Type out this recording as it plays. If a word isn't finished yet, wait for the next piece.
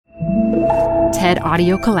TED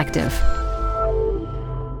Audio Collective.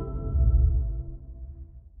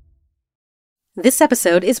 This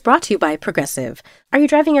episode is brought to you by Progressive. Are you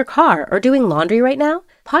driving your car or doing laundry right now?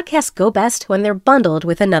 Podcasts go best when they're bundled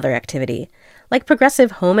with another activity. Like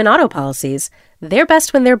Progressive home and auto policies, they're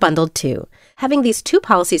best when they're bundled too. Having these two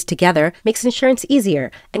policies together makes insurance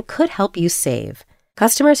easier and could help you save.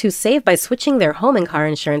 Customers who save by switching their home and car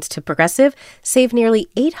insurance to Progressive save nearly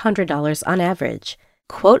 $800 on average.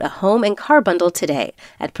 Quote a home and car bundle today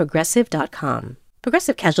at Progressive.com.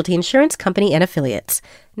 Progressive Casualty Insurance Company and Affiliates.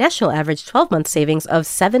 National average 12-month savings of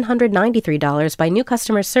 $793 by new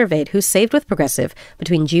customers surveyed who saved with Progressive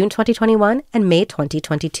between June 2021 and May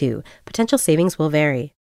 2022. Potential savings will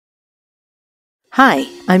vary. Hi,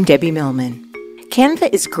 I'm Debbie Millman.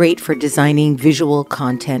 Canva is great for designing visual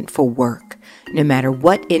content for work, no matter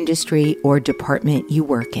what industry or department you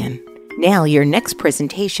work in. Nail your next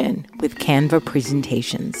presentation with Canva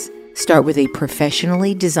Presentations. Start with a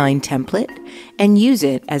professionally designed template and use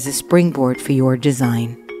it as a springboard for your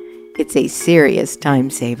design. It's a serious time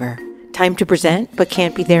saver. Time to present but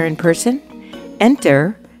can't be there in person?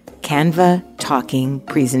 Enter Canva Talking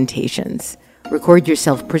Presentations. Record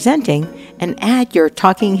yourself presenting and add your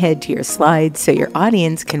talking head to your slides so your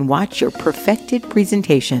audience can watch your perfected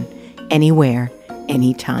presentation anywhere,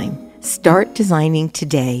 anytime. Start designing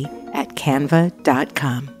today at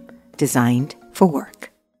canva.com. Designed for work.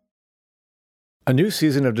 A new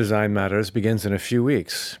season of Design Matters begins in a few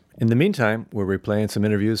weeks. In the meantime, we're replaying some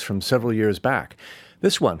interviews from several years back.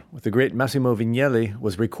 This one, with the great Massimo Vignelli,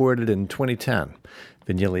 was recorded in 2010.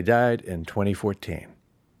 Vignelli died in 2014.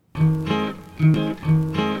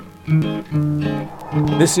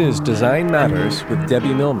 This is Design Matters with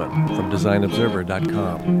Debbie Millman from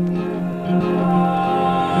DesignObserver.com.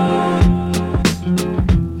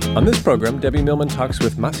 On this program, Debbie Millman talks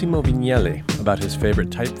with Massimo Vignelli about his favorite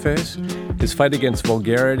typeface, his fight against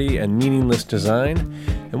vulgarity and meaningless design,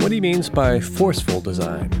 and what he means by forceful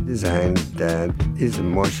design. Design that is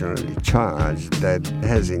emotionally charged, that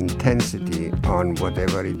has intensity on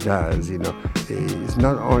whatever it does, it's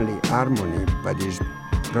not only harmony, but it's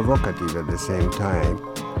provocative at the same time.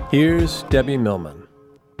 Here's Debbie Millman.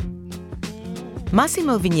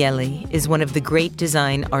 Massimo Vignelli is one of the great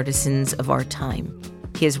design artisans of our time.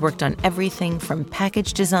 He has worked on everything from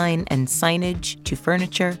package design and signage to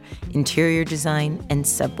furniture, interior design, and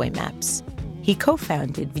subway maps. He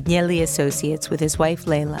co-founded Vignelli Associates with his wife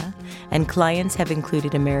Leila, and clients have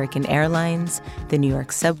included American Airlines, the New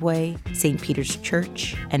York Subway, St. Peter's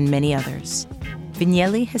Church, and many others.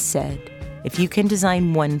 Vignelli has said, if you can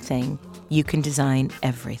design one thing, you can design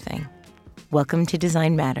everything. Welcome to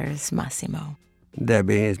Design Matters, Massimo.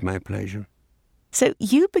 Debbie, it's my pleasure. So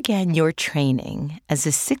you began your training as a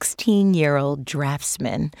 16-year-old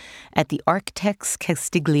draftsman at the Architects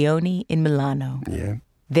Castiglione in Milano. Yeah.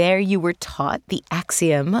 There you were taught the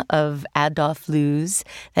axiom of Adolf Loos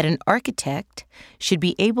that an architect should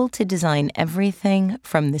be able to design everything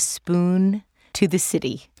from the spoon to the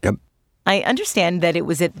city. Yep. I understand that it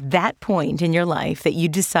was at that point in your life that you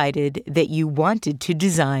decided that you wanted to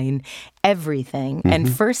design everything and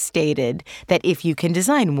first stated that if you can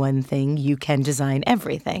design one thing, you can design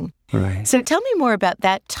everything. Right. So tell me more about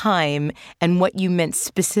that time and what you meant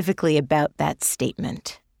specifically about that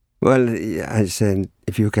statement. Well, I said,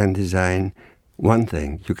 if you can design one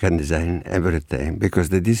thing, you can design everything, because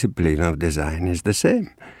the discipline of design is the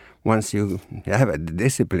same. Once you have a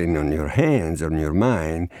discipline on your hands, on your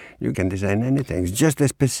mind, you can design anything. It's just the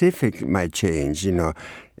specific might change, So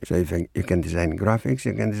if you can design graphics,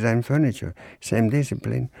 you can design furniture. Same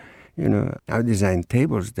discipline. I design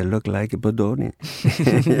tables that look like a Bodoni.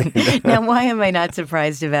 Now, why am I not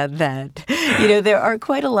surprised about that? There are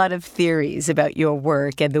quite a lot of theories about your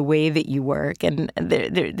work and the way that you work. And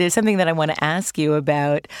there's something that I want to ask you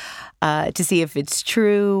about to see if it's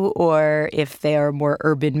true or if they are more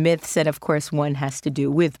urban myths. And, of course, one has to do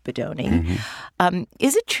with Bodoni.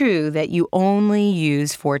 Is it true that you only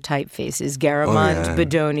use 4 typefaces, Garamond,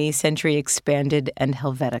 Bodoni, Century Expanded, and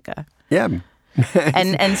Helvetica? Yeah.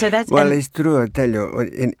 and so that's... Well, it's true, I tell you.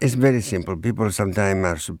 It's very simple. People sometimes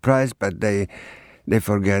are surprised, but they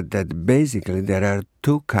forget that basically there are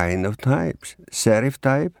 2 kinds of types, serif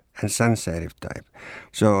type and sans serif type.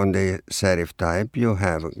 So on the serif type, you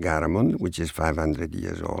have Garamond, which is 500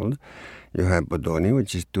 years old. You have Bodoni,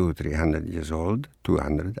 which is 200-300 years old,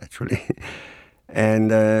 200 actually. And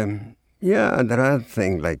there are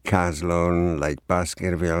things like Caslon, like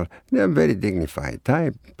Baskerville. They're very dignified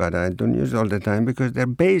type, but I don't use all the time because they're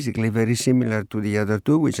basically very similar to the other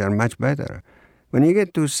 2, which are much better. When you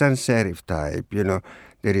get to sans serif type,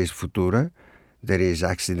 there is Futura, There is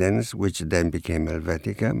accidents, which then became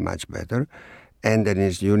Helvetica, much better. And then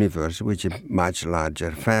is universe, which is much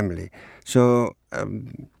larger family. So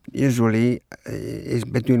usually it's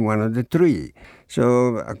between one of the three.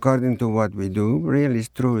 So according to what we do, really it's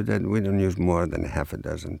true that we don't use more than half a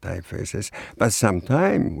dozen typefaces. But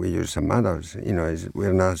sometimes we use some others.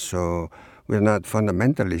 We're not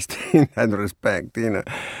fundamentalist in that respect.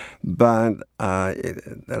 But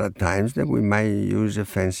there are times that we might use a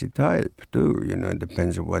fancy type too. It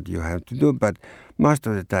depends on what you have to do. But most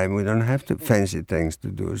of the time, we don't have to fancy things to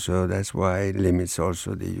do, so that's why it limits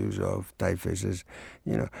also the use of typefaces.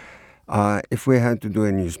 If we had to do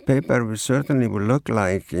a newspaper, we certainly would look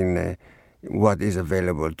like in what is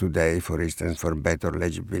available today, for instance, for better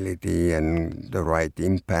legibility and the right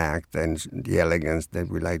impact and the elegance that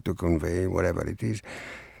we like to convey, whatever it is.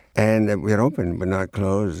 And we're open, we're not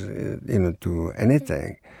closed, to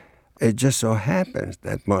anything. It just so happens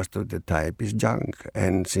that most of the type is junk,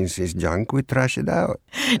 and since it's junk, we trash it out.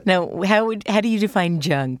 Now, how do you define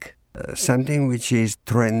junk? Something which is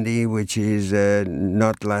trendy, which is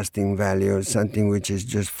not lasting value, something which is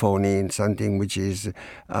just phony, something which is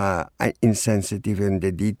insensitive in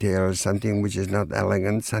the details, something which is not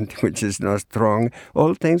elegant, something which is not strong,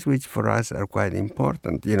 all things which for us are quite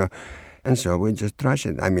important, And so we just trash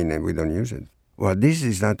it. We don't use it. Well, this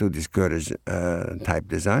is not to discourage type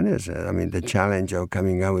designers. The challenge of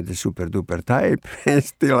coming out with the super-duper type is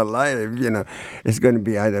still alive, It's going to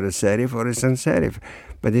be either a serif or a sans serif.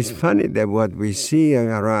 But it's funny that what we see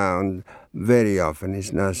around very often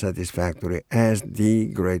is not satisfactory as the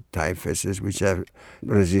great typefaces which have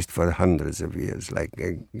resisted for hundreds of years, like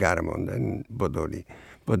Garamond and Bodoni.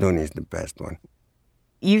 Bodoni is the best one.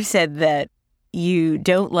 You said that you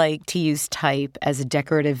don't like to use type as a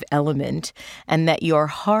decorative element and that you're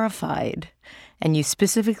horrified, and you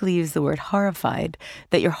specifically use the word horrified,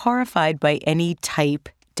 that you're horrified by any type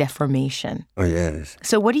deformation. Oh, yes.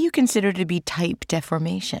 So what do you consider to be type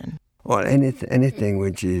deformation? Well, anything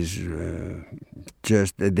which is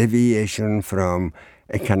just a deviation from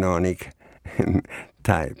a canonic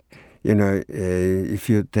type. If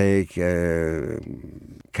you take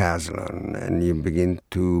Caslon and you begin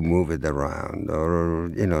to move it around, or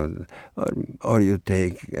you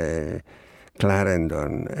take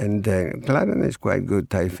Clarendon, and Clarendon is quite good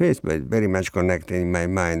typeface, but very much connected in my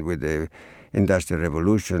mind with the Industrial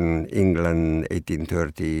Revolution, England,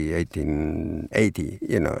 1830, 1880,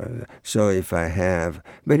 So if I have,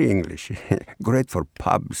 very English, great for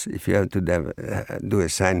pubs. If you have to do a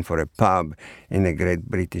sign for a pub in a great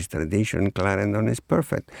British tradition, Clarendon is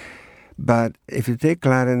perfect. But if you take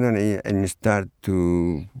Clarendon and you start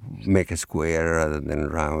to make a square rather than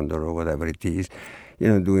round or whatever it is,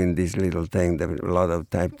 doing this little thing that a lot of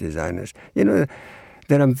type designers,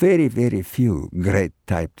 there are very, very few great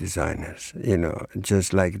type designers,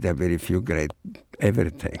 just like there are very few great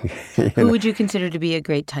everything. Who would you consider to be a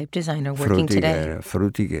great type designer working today?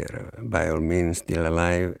 Frutiger, by all means, still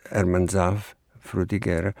alive. Hermann Zoff,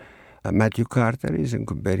 Frutiger. Matthew Carter is a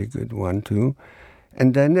very good one, too.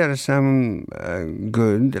 And then there are some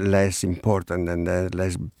good, less important than that,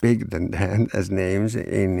 less big than that, as names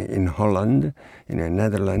in Holland, in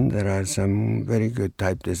Netherlands. There are some very good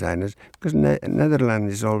type designers because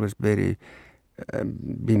Netherlands is always been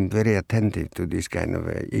very attentive to this kind of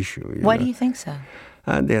issue. Why do you think so?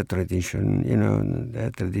 Their tradition,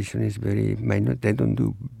 their tradition is very minor. They don't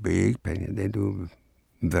do big paintings; they do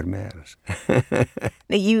Vermeers.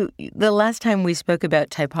 The last time we spoke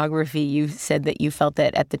about typography, you said that you felt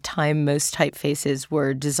that at the time most typefaces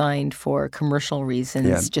were designed for commercial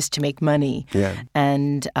reasons, just to make money,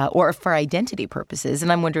 and or for identity purposes.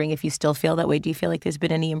 And I'm wondering if you still feel that way. Do you feel like there's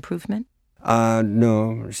been any improvement?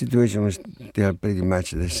 No, the situation was still pretty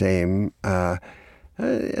much the same.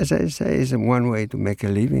 As I say, it's one way to make a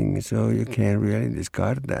living, so you can't really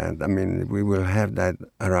discard that. We will have that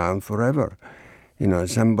around forever.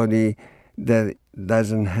 Somebody that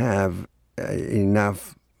doesn't have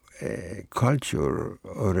enough culture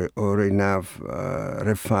or enough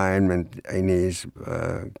refinement in his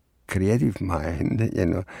creative mind,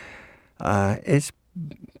 it's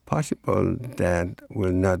possible that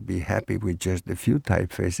will not be happy with just a few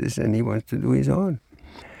typefaces and he wants to do his own,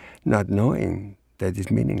 not knowing that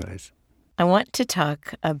it's meaningless. I want to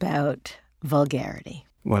talk about vulgarity.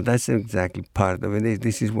 Well, that's exactly part of it.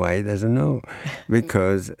 This is why he doesn't know.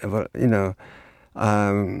 Because, I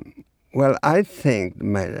think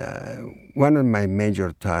one of my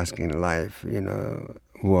major tasks in life,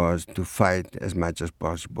 was to fight as much as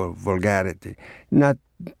possible vulgarity. Not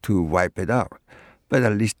to wipe it out, but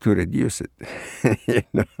at least to reduce it. You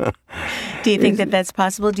know? Do you think that that's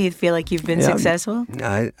possible? Do you feel like you've been successful?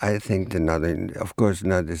 I think that of course,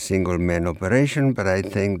 not a single man operation, but I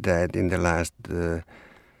think that in the last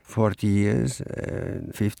 40 years,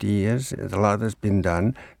 50 years, a lot has been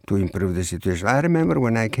done to improve the situation. I remember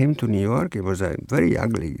when I came to New York, it was a very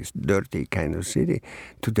ugly, dirty kind of city.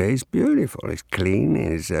 Today it's beautiful, it's clean,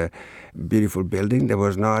 it's a beautiful building. There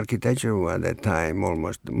was no architecture at that time,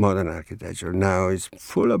 almost modern architecture. Now it's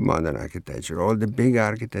full of modern architecture. All the big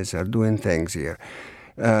architects are doing things here.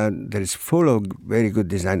 There is full of very good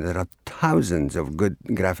designers. There are thousands of good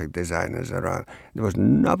graphic designers around. There was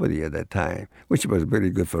nobody at that time, which was very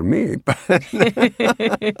good for me.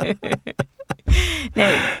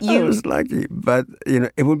 Now, I was lucky, but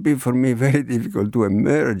it would be for me very difficult to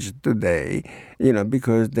emerge today,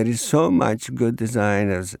 because there is so much good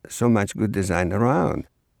designers, so much good design around.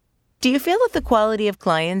 Do you feel that the quality of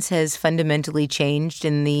clients has fundamentally changed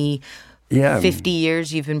in the 50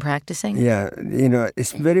 years you've been practicing? Yeah,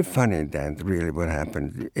 it's very funny that really what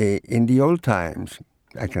happened. In the old times,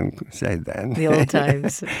 I can say that. The old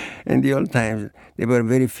times. In the old times, there were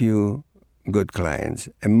very few good clients,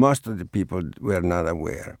 and most of the people were not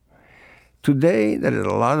aware. Today, there is a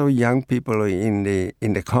lot of young people in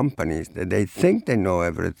the companies that they think they know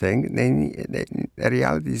everything. The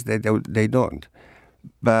reality is that they don't.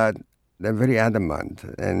 But they're very adamant,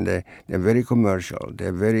 and they're very commercial.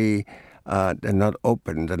 They're not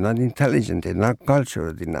open, they're not intelligent, they're not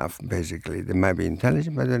cultured enough, basically. They might be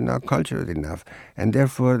intelligent, but they're not cultured enough. And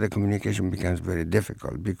therefore, the communication becomes very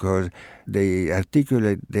difficult because they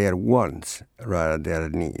articulate their wants rather than their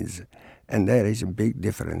needs. And there is a big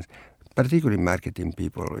difference, particularly marketing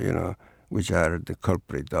people, which are the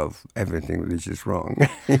culprit of everything which is wrong,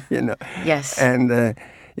 Yes. And,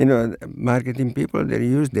 marketing people,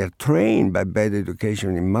 they're trained by bad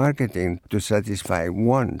education in marketing to satisfy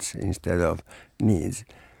wants instead of needs.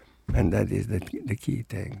 And that is the key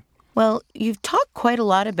thing. Well, you've talked quite a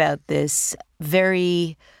lot about this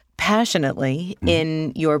very passionately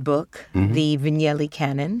in your book, The Vignelli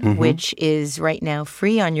Canon, which is right now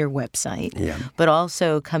free on your website, but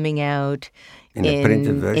also coming out in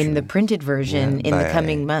the printed version in the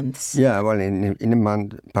coming months. Yeah, well, in a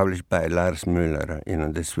month, published by Lars Müller,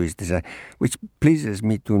 the Swiss designer, which pleases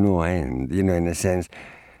me to no end, in a sense.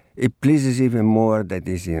 It pleases even more that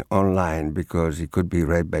it's online because it could be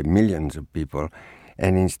read by millions of people.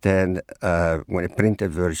 And instead, when a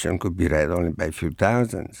printed version could be read only by a few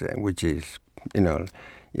thousands, which is,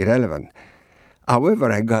 irrelevant. However,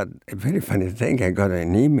 I got a very funny thing. I got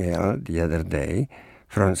an email the other day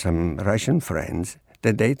from some Russian friends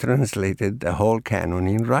that they translated the whole canon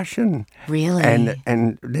in Russian. Really?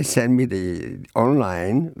 And they sent me the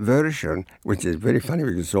online version, which is very funny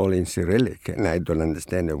because it's all in Cyrillic, and I don't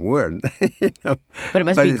understand a word. But it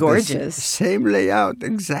must be gorgeous. Same layout,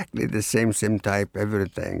 exactly the same type,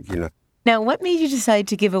 everything, Now, what made you decide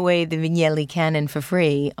to give away the Vignelli Canon for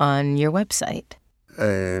free on your website?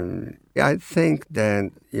 I think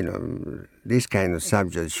that, this kind of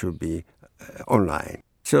subject should be online.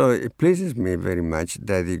 So it pleases me very much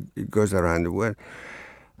that it goes around the world.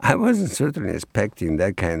 I wasn't certainly expecting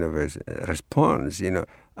that kind of a response,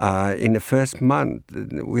 In the first month,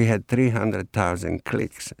 we had 300,000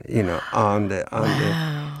 clicks, on the.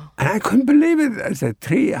 And I couldn't believe it. I said,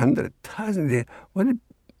 300,000.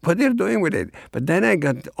 What they're doing with it? But then I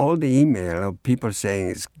got all the email of people saying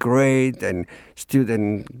it's great and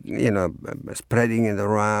student, spreading it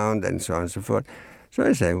around and so on and so forth. So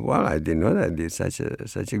I said, well, I didn't know that it's such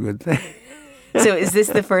a good thing. So is this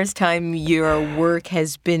the first time your work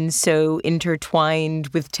has been so intertwined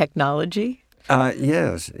with technology?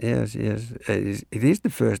 Yes. It is the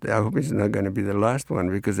first. I hope it's not going to be the last one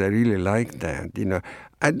because I really like that.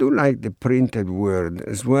 I do like the printed word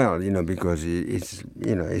as well, because it's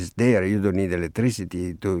there. You don't need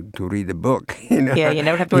electricity to read a book. Yeah, you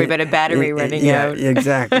don't have to worry about a battery running out. Yeah,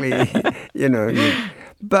 exactly.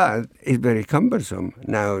 But it's very cumbersome.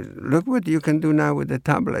 Now, look what you can do now with the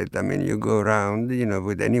tablet. I mean, you go around,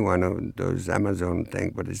 with any one of those Amazon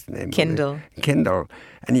things, what is the name? Kindle. Kindle.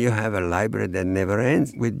 And you have a library that never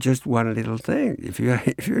ends with just one little thing. If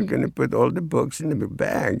you're going to put all the books in the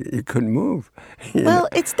bag, you couldn't move. Well,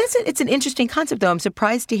 it's an interesting concept, though. I'm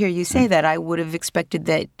surprised to hear you say that. I would have expected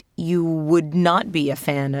that you would not be a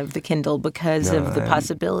fan of the Kindle because of the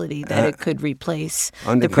possibility that it could replace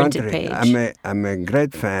the printed page. I'm a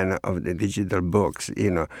great fan of the digital books.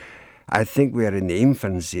 I think we are in the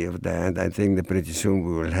infancy of that. I think that pretty soon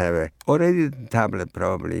we will have already the tablet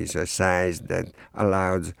probably is a size that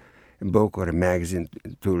allows book or a magazine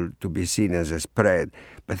to be seen as a spread.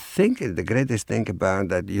 But the greatest thing about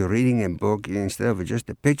that, you're reading a book, instead of just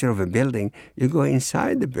a picture of a building, you go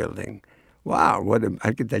inside the building. Wow, what an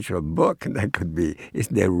architectural book that could be. It's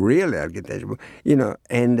the real architectural book.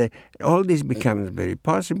 And all this becomes very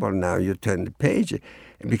possible now. You turn the page, it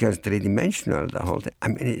becomes three-dimensional, the whole thing. I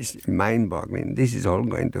mean, it's mind-boggling. This is all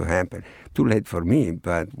going to happen. Too late for me,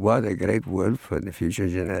 but what a great world for the future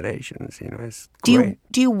generations. It's great.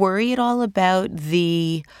 Do you worry at all about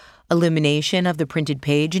the elimination of the printed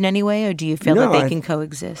page in any way, or do you feel that they can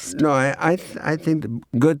coexist? No, I think the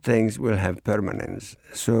good things will have permanence.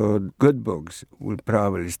 So good books will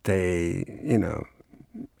probably stay,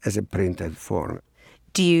 as a printed form.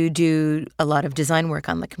 Do you do a lot of design work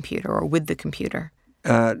on the computer or with the computer?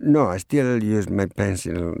 No, I still use my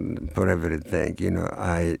pencil for everything.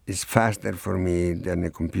 It's faster for me than a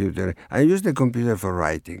computer. I use the computer for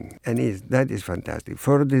writing, and that is fantastic.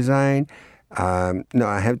 For design, no,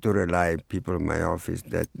 I have to rely on people in my office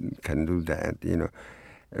that can do that.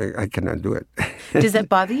 I cannot do it. Does that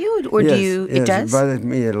bother you, or yes, do you? Yes, it does. It bothers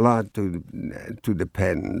me a lot to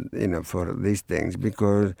depend, for these things,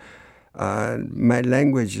 because my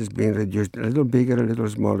language is being reduced a little bigger, a little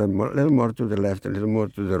smaller, a little more to the left, a little more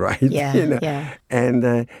to the right. Yeah, yeah.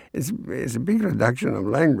 And it's a big reduction of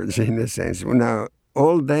language in a sense. Now,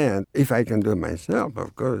 all that, if I can do it myself,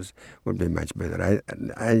 of course, would be much better.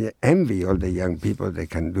 I envy all the young people that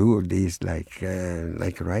can do this like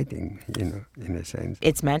writing, in a sense.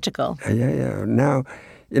 It's magical. Yeah. Now,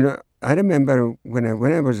 I remember when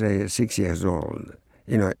I was 6 years old,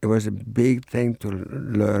 it was a big thing to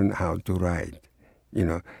learn how to write.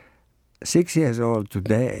 6 years old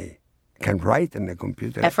today can write on the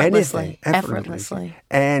computer. Effortlessly.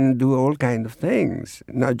 And do all kinds of things,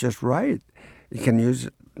 not just write. You can use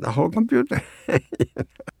the whole computer.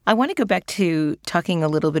 I want to go back to talking a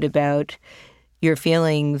little bit about your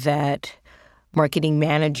feeling that marketing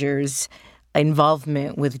managers'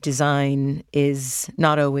 involvement with design is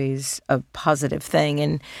not always a positive thing.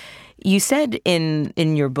 And you said in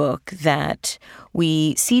your book that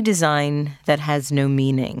we see design that has no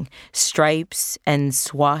meaning, stripes and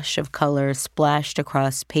swash of color splashed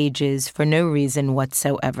across pages for no reason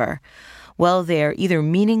whatsoever. Well, they're either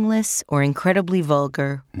meaningless or incredibly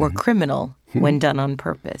vulgar or criminal when done on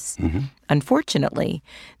purpose. Unfortunately,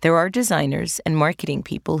 there are designers and marketing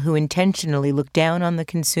people who intentionally look down on the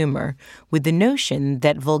consumer with the notion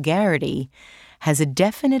that vulgarity has a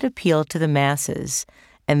definite appeal to the masses,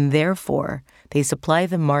 and therefore they supply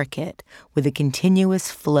the market with a continuous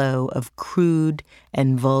flow of crude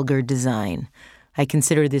and vulgar design. I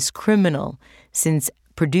consider this criminal, since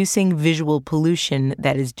producing visual pollution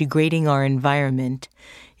that is degrading our environment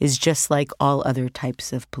is just like all other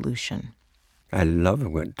types of pollution. I love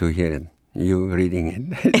to hear you reading it.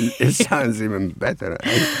 It sounds even better.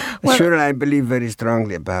 I believe very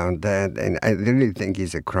strongly about that, and I really think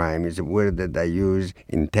it's a crime. It's a word that I use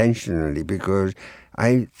intentionally because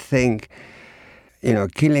I think,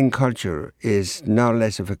 killing culture is no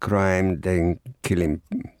less of a crime than killing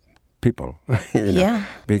people,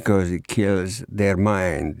 because it kills their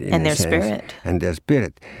mind and their spirit. And their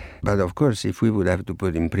spirit. But of course, if we would have to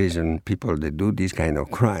put in prison people that do this kind of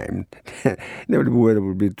crime, the world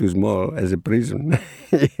would be too small as a prison.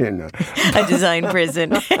 A design prison.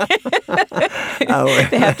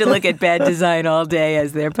 They have to look at bad design all day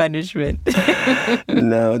as their punishment.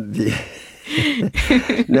 No,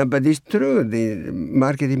 but it's true. The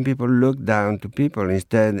marketing people look down to people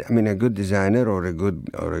instead. I mean, a good designer or a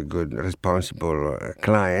good responsible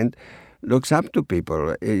client looks up to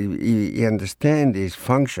people. He understands his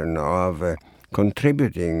function of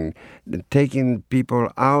contributing, taking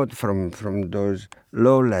people out from those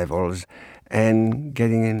low levels and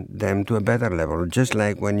getting them to a better level. Just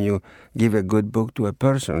like when you give a good book to a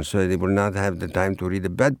person, so they will not have the time to read a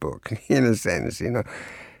bad book, in a sense,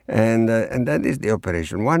 And that is the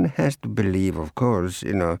operation. One has to believe, of course,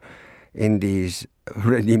 in this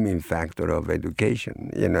redeeming factor of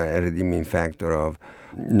education, a redeeming factor of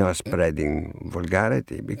not spreading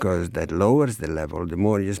vulgarity, because that lowers the level. The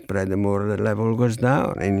more you spread, the more the level goes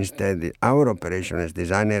down. And instead, our operation as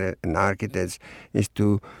designers and architects is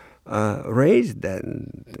to raise that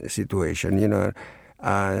situation,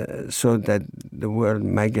 so that the world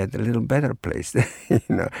might get a little better place,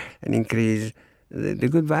 and increase the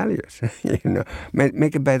good values,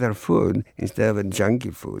 make a better food instead of a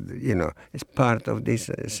junky food, it's part of this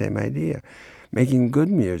same idea. Making good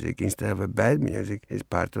music instead of a bad music is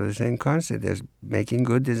part of the same concept. There's making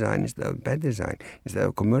good design instead of bad design, instead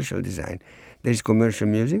of commercial design. There's commercial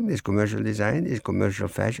music, there's commercial design, there's commercial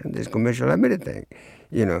fashion, there's commercial everything.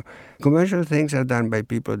 Commercial things are done by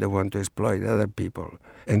people that want to exploit other people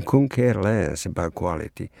and couldn't care less about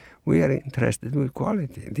quality. We are interested with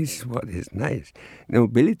quality. This is what is nice.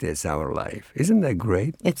 Nobility is our life. Isn't that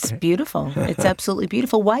great? It's beautiful. It's absolutely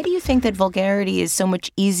beautiful. Why do you think that vulgarity is so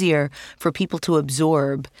much easier for people to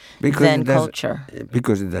absorb than culture?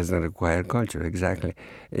 Because it doesn't require culture, exactly.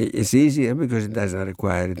 It's easier because it doesn't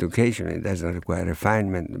require education. It doesn't require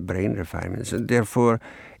refinement, brain refinement. So therefore,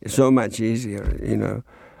 it's so much easier,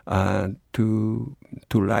 to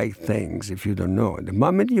like things if you don't know. The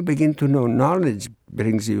moment you begin to know, knowledge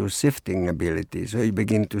brings you sifting ability. So you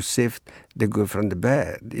begin to sift the good from the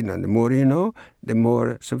bad. The more you know, the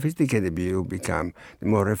more sophisticated you become, the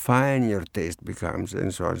more refined your taste becomes,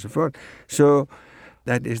 and so on and so forth. So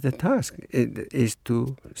that is the task. It is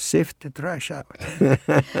to sift the trash out.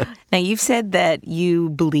 Now, you've said that you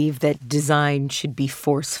believe that design should be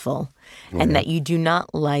forceful and that you do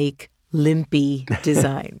not like limpy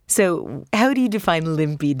design. So how do you define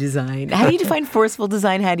limpy design? How do you define forceful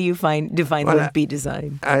design? How do you define limpy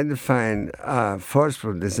design? I define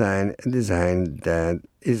forceful design that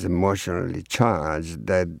is emotionally charged,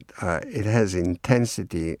 that it has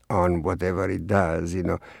intensity on whatever it does,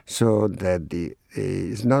 so that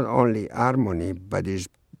it's not only harmony, but is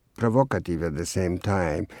provocative at the same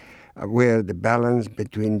time, where the balance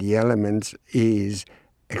between the elements is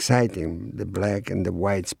exciting, the black and the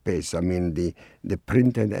white space. I mean, the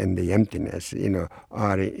printed and the emptiness,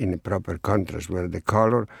 are in a proper contrast, where the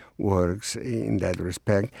color works in that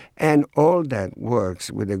respect, and all that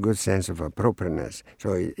works with a good sense of appropriateness.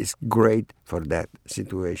 So it's great for that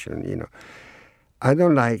situation, I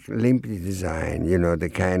don't like limpy design, the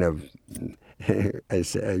kind of, I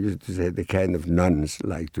used to say, the kind of nuns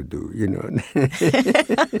like to do,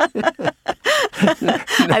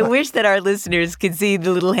 I wish that our listeners could see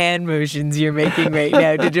the little hand motions you're making right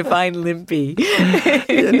now to define limpy.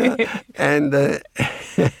 And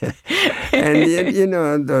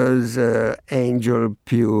those angel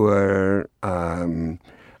pure,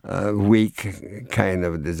 weak kind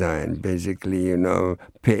of design, basically,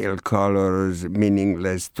 pale colors,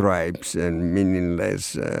 meaningless stripes, and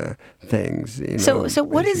meaningless things. So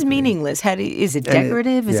what is meaningless? Is it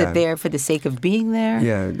decorative? Is it there for the sake of being there?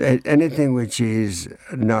 Yeah, anything which is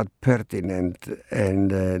not pertinent and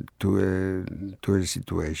to a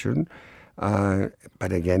situation.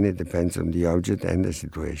 But again, it depends on the object and the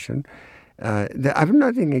situation. I have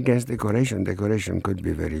nothing against decoration. Decoration could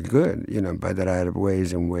be very good, but there are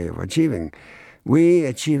ways and ways of achieving. We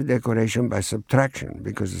achieve decoration by subtraction,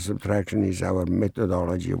 because the subtraction is our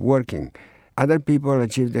methodology of working. Other people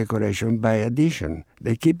achieve decoration by addition.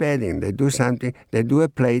 They keep adding. They do something. They do a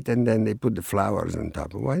plate, and then they put the flowers on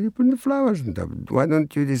top. Why do you put the flowers on top? Why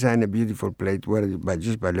don't you design a beautiful plate where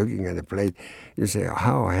just by looking at the plate, you say,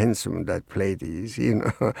 how handsome that plate is,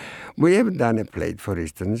 We have done a plate, for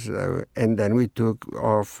instance, and then we took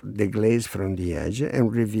off the glaze from the edge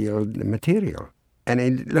and revealed the material. And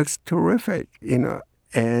it looks terrific,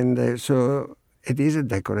 And so it is a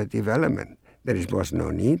decorative element. There was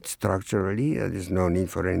no need structurally. There is no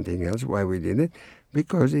need for anything else. Why we did it?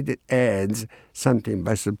 Because it adds something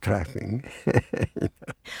by subtracting.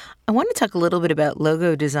 I want to talk a little bit about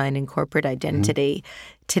logo design and corporate identity.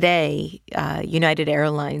 Today, United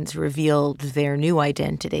Airlines revealed their new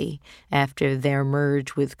identity after their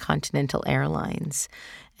merge with Continental Airlines.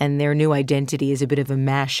 And their new identity is a bit of a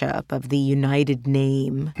mashup of the United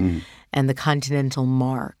name and the Continental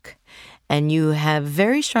mark. And you have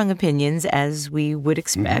very strong opinions, as we would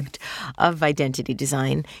expect, of identity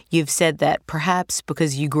design. You've said that perhaps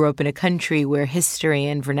because you grew up in a country where history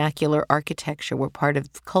and vernacular architecture were part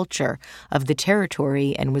of the culture of the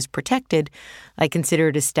territory and was protected, I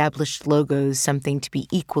considered established logos something to be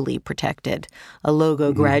equally protected. A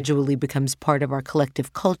logo gradually becomes part of our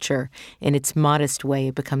collective culture. In its modest way,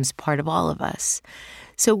 it becomes part of all of us.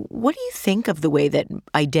 So what do you think of the way that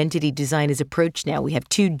identity design is approached now? We have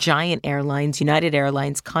two giant airlines, United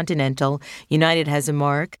Airlines, Continental. United has a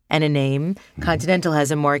mark and a name. Continental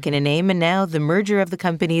has a mark and a name. And now the merger of the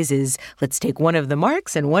companies is, let's take one of the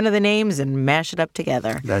marks and one of the names and mash it up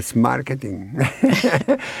together. That's marketing.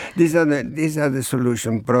 These are the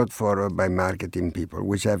solutions brought forward by marketing people,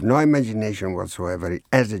 which have no imagination whatsoever.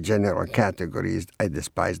 As a general category, I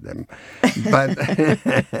despise them. But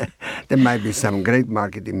there might be some great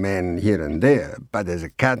marketing men here and there, but as a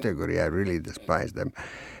category, I really despise them.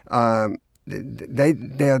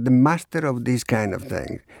 they are the master of this kind of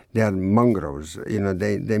thing. They are mongrels.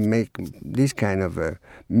 They make this kind of a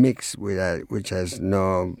mix which has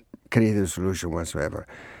no creative solution whatsoever.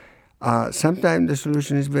 Sometimes the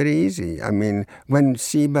solution is very easy. I mean, when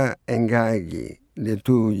Ciba and Geigy, the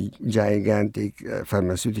two gigantic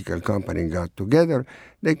pharmaceutical companies, got together,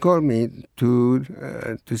 they called me to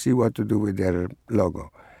see what to do with their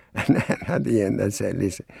logo. And at the end, I said,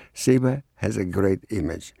 listen, Ciba has a great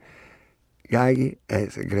image. Geigy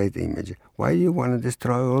has a great image. Why do you want to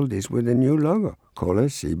destroy all this with a new logo? Call it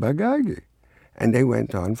Ciba Geigy. And they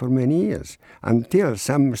went on for many years until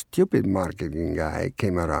some stupid marketing guy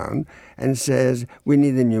came around and says, we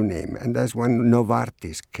need a new name. And that's when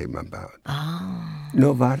Novartis came about. Oh.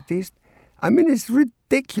 Novartis? I mean, it's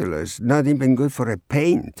ridiculous. Not even good for a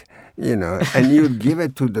paint, and you give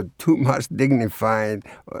it to the two most dignified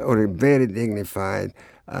or very dignified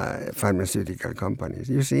pharmaceutical companies.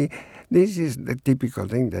 You see, this is the typical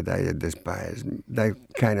thing that I despise, that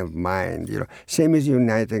kind of mind. Same as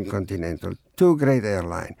United Continental, two great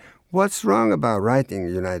airlines. What's wrong about writing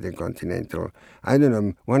United Continental? I don't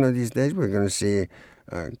know. One of these days we're going to see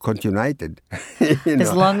Continented.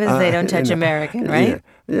 As long as they don't touch American, right?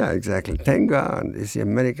 Yeah, exactly. Thank God. It's the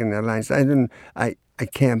American Airlines. I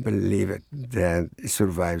can't believe it that it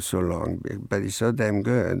survived so long, but it's so damn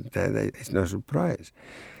good that it's no surprise.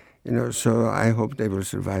 So I hope they will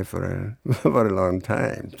survive for a long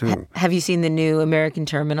time, too. Have you seen the new American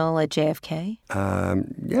terminal at JFK?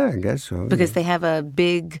 Yeah, I guess so. Because they have a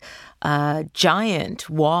big, giant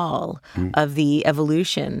wall of the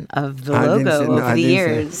evolution of the logo over the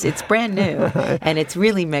years. It's brand new, and it's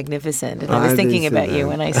really magnificent. And I was thinking about you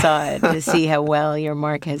when I saw it to see how well your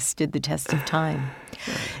mark has stood the test of time.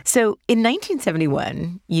 So in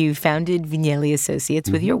 1971, you founded Vignelli Associates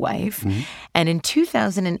with your wife, and in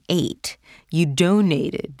 2008, you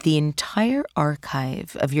donated the entire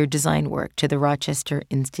archive of your design work to the Rochester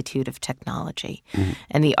Institute of Technology.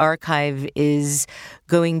 And the archive is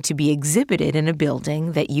going to be exhibited in a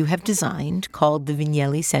building that you have designed called the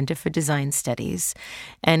Vignelli Center for Design Studies.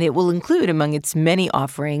 And it will include, among its many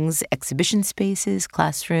offerings, exhibition spaces,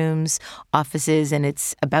 classrooms, offices, and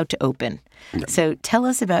it's about to open. So tell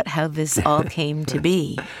us about how this all came to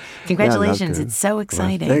be. Congratulations. It's so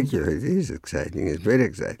exciting. Well, thank you. It is exciting. It's very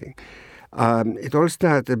exciting. It all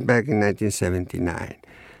started back in 1979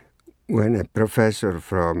 when a professor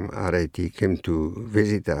from RIT came to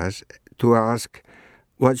visit us to ask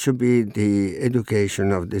what should be the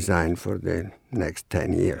education of design for the next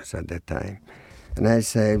 10 years at that time. And I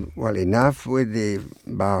said, well, enough with the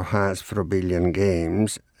Bauhaus Froebelian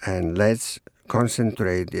games, and let's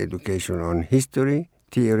concentrate the education on history,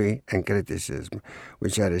 theory, and criticism,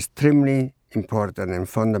 which are extremely important and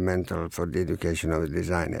fundamental for the education of a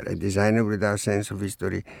designer. A designer without sense of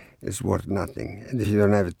history is worth nothing. And if you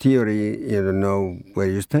don't have a theory, you don't know where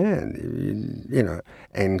you stand,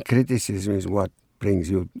 and criticism is what brings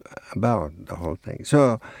you about the whole thing.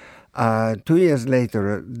 So 2 years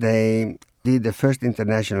later, they did the first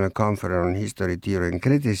international conference on history, theory, and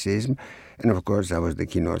criticism. And of course, I was the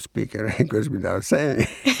keynote speaker. It goes without saying.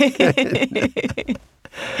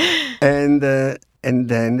 And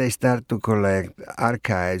then they start to collect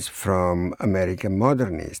archives from American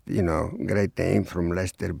modernists, great name from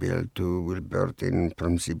Lester Bill to Will Burton,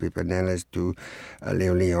 from C.P. Pinellas to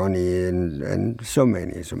Leo Leoni, and so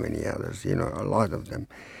many others, a lot of them.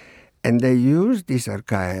 And they use these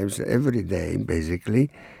archives every day, basically,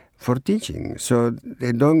 for teaching. So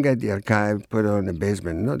they don't get the archive put on the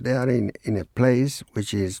basement. No, they are in a place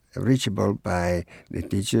which is reachable by the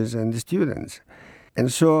teachers and the students.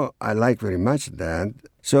 And so I like very much that.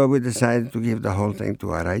 So we decided to give the whole thing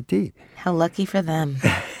to RIT. How lucky for them.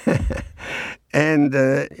 And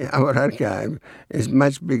our archive is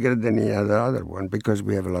much bigger than any other one because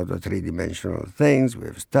we have a lot of three-dimensional things. We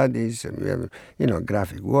have studies, and we have,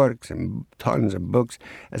 graphic works and tons of books.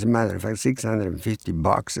 As a matter of fact, 650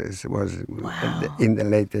 boxes was in the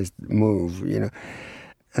latest move,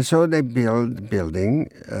 And so they build the building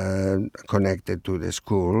connected to the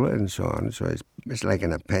school and so on. So it's like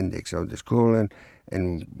an appendix of the school.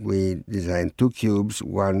 And we designed 2 cubes,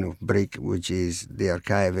 one of brick, which is the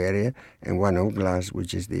archive area, and one of glass,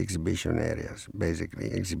 which is the exhibition areas, basically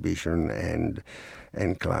exhibition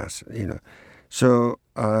and class, So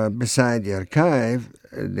beside the archive,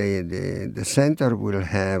 the center will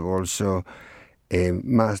have also a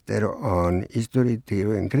master on history,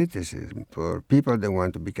 theory, and criticism for people that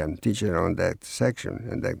want to become teacher on that section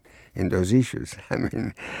and in those issues. I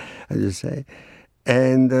mean, as you say.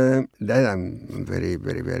 And that I'm very,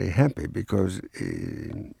 very, very happy because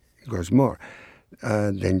it goes more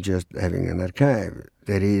than just having an archive.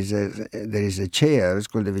 there is a chair. It's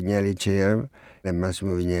called the Vignelli chair, the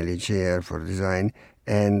Massimo Vignelli chair for design.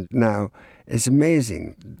 And now it's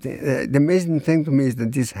amazing. The amazing thing to me is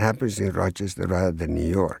that this happens in Rochester rather than New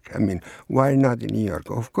York. I mean, why not in New York?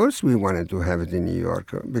 Of course we wanted to have it in New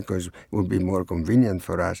York because it would be more convenient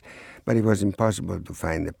for us. But it was impossible to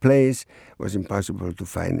find a place. It was impossible to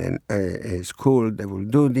find a school that will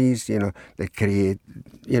do this, that create,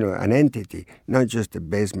 an entity, not just a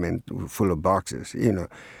basement full of boxes,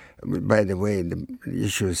 By the way, you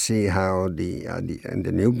should see how in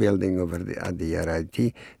the new building at the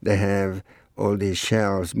RIT, they have all these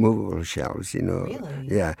shelves, movable shelves, Really?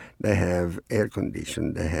 Yeah, they have air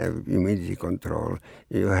conditioning, they have humidity control,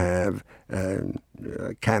 you have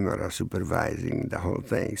camera supervising the whole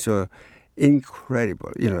thing. So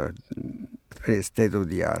incredible, state of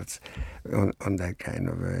the arts on that kind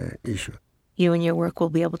of issue. You and your work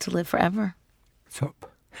will be able to live forever. So.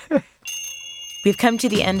 We've come to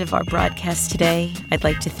the end of our broadcast today. I'd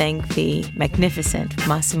like to thank the magnificent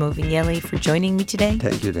Massimo Vignelli for joining me today.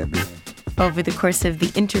 Thank you, Debbie. Over the course of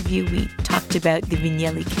the interview, we talked about the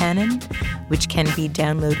Vignelli Canon, which can be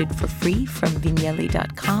downloaded for free from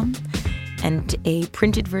Vignelli.com. And a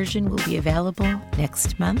printed version will be available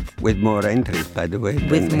next month. With more entries, by the way.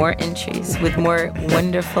 With more entries, with more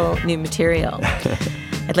wonderful new material.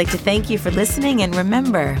 I'd like to thank you for listening, and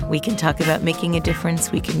remember, we can talk about making a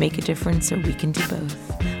difference, we can make a difference, or we can do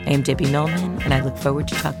both. I am Debbie Millman, and I look forward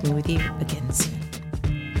to talking with you again soon.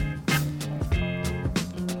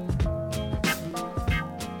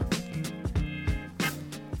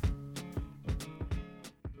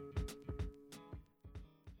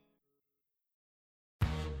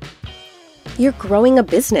 You're growing a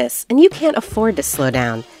business, and you can't afford to slow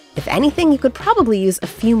down. If anything, you could probably use a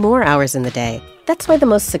few more hours in the day. That's why the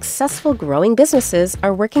most successful growing businesses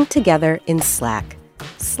are working together in Slack.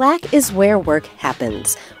 Slack is where work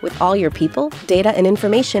happens, with all your people, data, and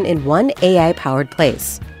information in one AI-powered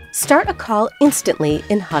place. Start a call instantly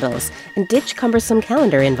in huddles and ditch cumbersome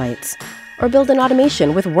calendar invites. Or build an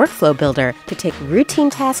automation with Workflow Builder to take routine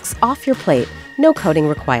tasks off your plate, no coding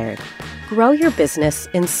required. Grow your business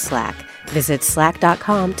in Slack. Visit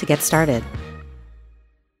slack.com to get started.